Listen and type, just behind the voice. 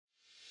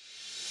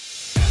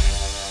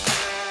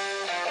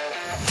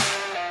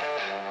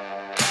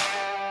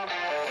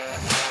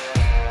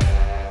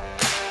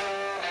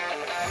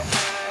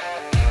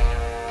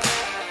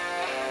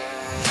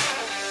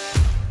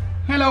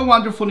Hello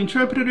wonderful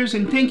interpreters,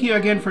 and thank you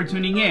again for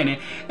tuning in.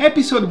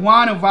 Episode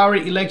 1 of our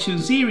election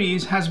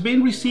series has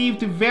been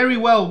received very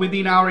well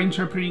within our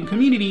interpreting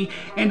community,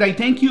 and I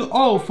thank you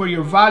all for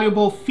your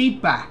valuable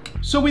feedback.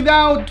 So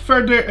without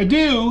further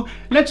ado,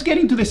 let's get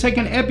into the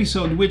second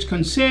episode, which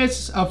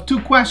consists of 2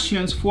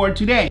 questions for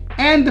today.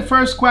 And the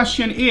first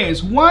question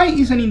is, why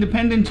is an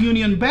independent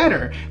union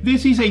better?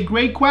 This is a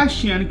great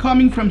question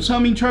coming from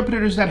some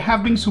interpreters that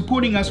have been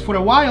supporting us for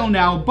a while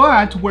now,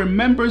 but were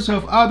members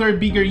of other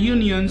bigger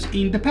unions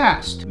in the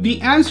past. The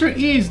answer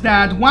is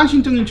that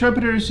Washington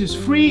Interpreters is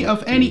free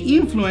of any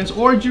influence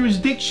or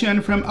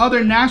jurisdiction from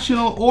other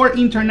national or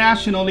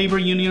international labor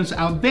unions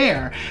out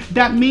there.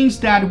 That means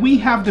that we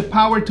have the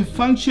power to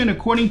function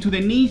according to the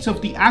needs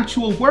of the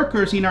actual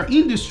workers in our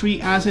industry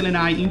as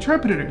LNI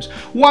interpreters.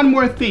 One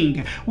more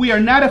thing, we are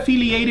not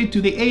affiliated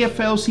to the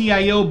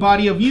AFL-CIO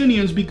body of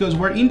unions because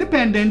we're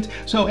independent,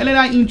 so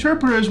LNI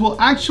interpreters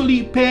will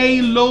actually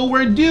pay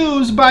lower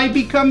dues by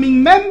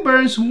becoming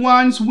members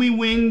once we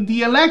win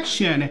the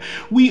election.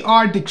 We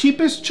are the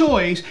cheapest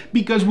choice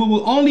because we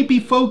will only be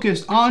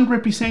focused on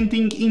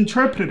representing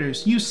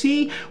interpreters. You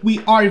see, we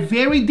are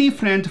very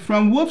different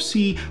from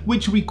WFSE,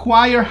 which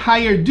require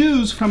higher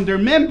dues from their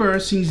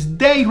members since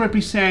they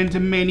represent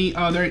many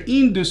other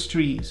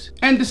industries.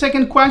 And the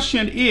second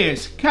question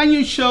is, can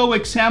you show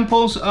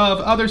examples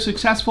of other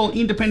successful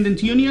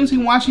independent unions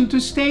in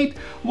Washington state?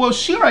 Well,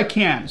 sure I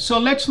can. So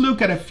let's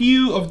look at a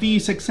few of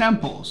these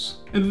examples.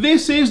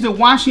 This is the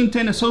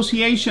Washington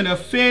Association of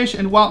Fish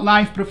and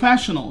Wildlife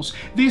Professionals.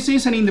 This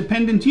is an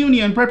independent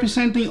union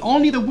representing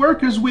only the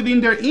workers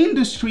within their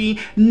industry,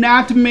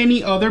 not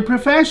many other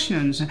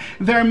professions.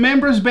 Their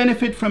members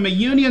benefit from a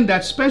union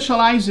that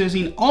specializes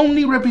in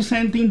only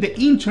representing the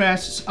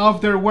interests of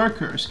their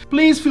workers.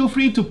 Please feel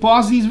free to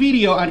pause this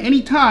video at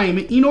any time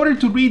in order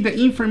to read the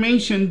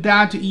information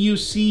that you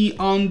see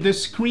on the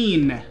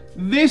screen.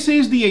 This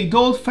is the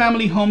Adult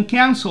Family Home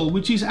Council,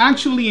 which is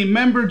actually a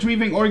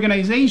member-driven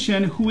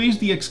organization who is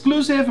the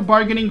exclusive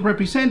bargaining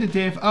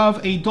representative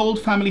of adult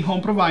family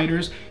home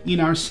providers in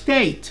our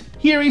state.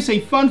 Here is a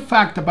fun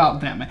fact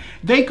about them.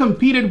 They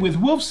competed with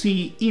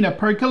WFSE in a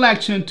PERC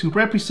election to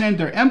represent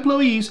their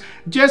employees,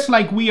 just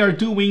like we are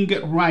doing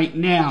right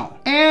now.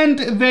 And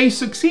they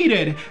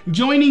succeeded,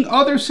 joining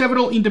other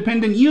several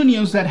independent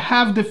unions that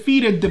have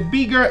defeated the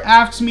bigger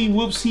AFSCME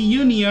WFSE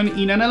union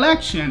in an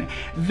election.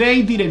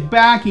 They did it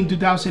back in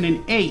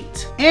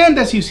 2008. And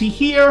as you see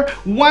here,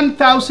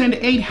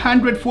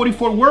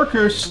 1,844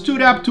 workers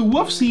stood up to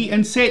WFSE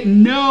and said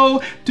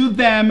no to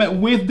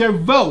them with their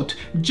vote,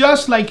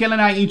 just like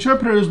LNI interpreters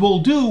will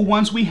do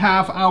once we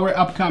have our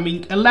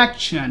upcoming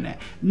election.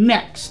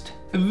 Next.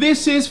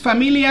 This is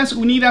Familias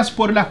Unidas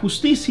por la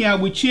Justicia,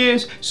 which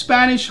is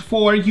Spanish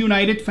for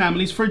United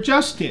Families for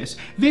Justice.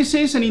 This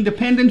is an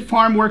independent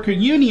farm worker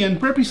union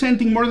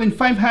representing more than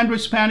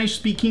 500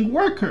 Spanish-speaking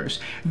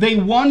workers. They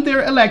won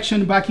their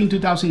election back in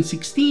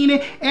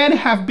 2016 and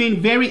have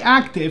been very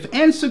active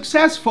and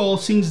successful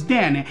since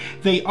then.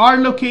 They are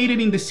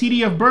located in the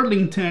city of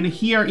Burlington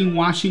here in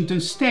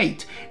Washington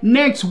state.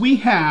 Next, we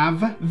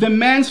have the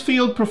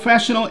Mansfield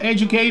Professional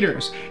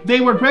Educators. They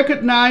were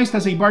recognized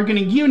as a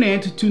bargaining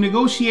unit to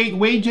negotiate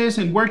wages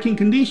and working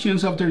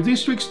conditions of their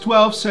District's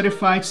 12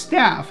 certified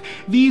staff.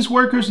 These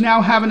workers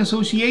now have an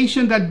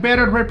association that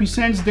better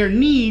represents their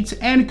needs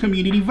and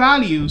community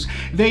values.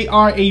 They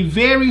are a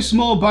very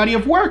small body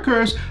of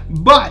workers,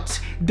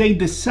 but they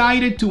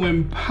decided to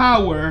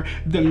empower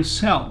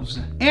themselves.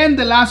 And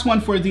the last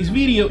one for this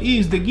video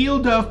is the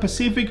Guild of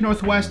Pacific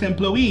Northwest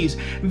Employees.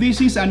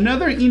 This is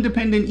another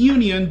independent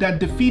union that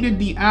defeated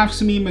the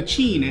AFSCME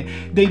machine.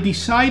 They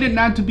decided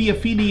not to be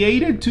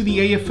affiliated to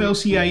the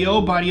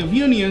AFL-CIO body of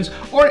unions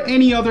or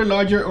any other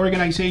larger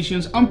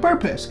organizations on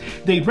purpose.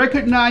 They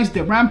recognized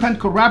the rampant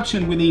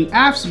corruption within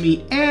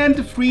AFSCME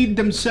and freed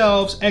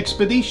themselves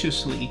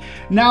expeditiously.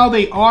 Now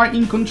they are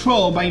in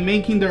control by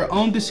making their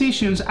own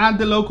decisions at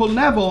the local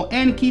level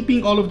and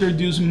keeping all of their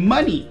dues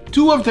money.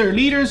 2 of their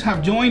leaders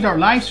have joined our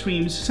live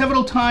streams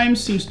several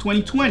times since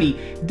 2020,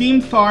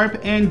 Dean Tharp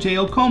and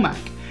J.L. Comack.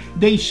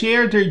 They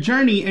shared their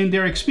journey and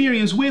their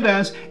experience with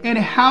us and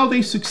how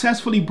they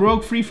successfully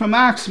broke free from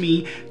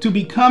AFSCME to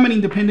become an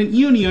independent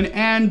union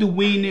and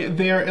win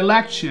their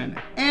election.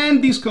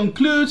 And this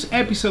concludes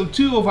episode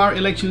 2 of our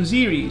election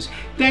series.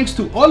 Thanks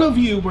to all of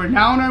you, we're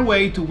now on our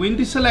way to win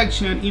this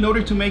election in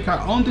order to make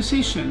our own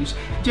decisions,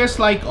 just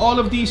like all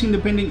of these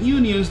independent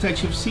unions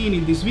that you've seen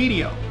in this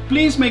video.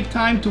 Please make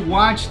time to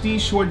watch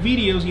these short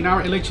videos in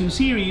our election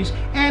series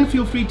and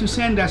feel free to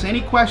send us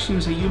any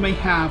questions that you may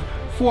have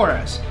for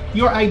us.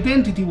 Your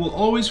identity will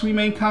always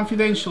remain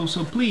confidential,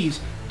 so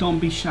please don't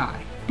be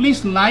shy.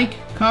 Please like,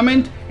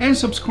 comment, and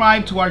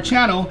subscribe to our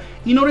channel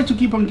in order to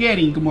keep on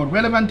getting more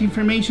relevant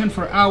information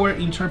for our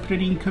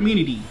interpreting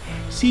community.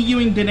 See you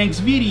in the next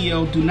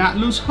video. Do not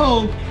lose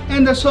hope,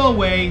 and as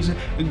always,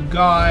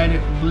 God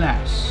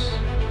bless.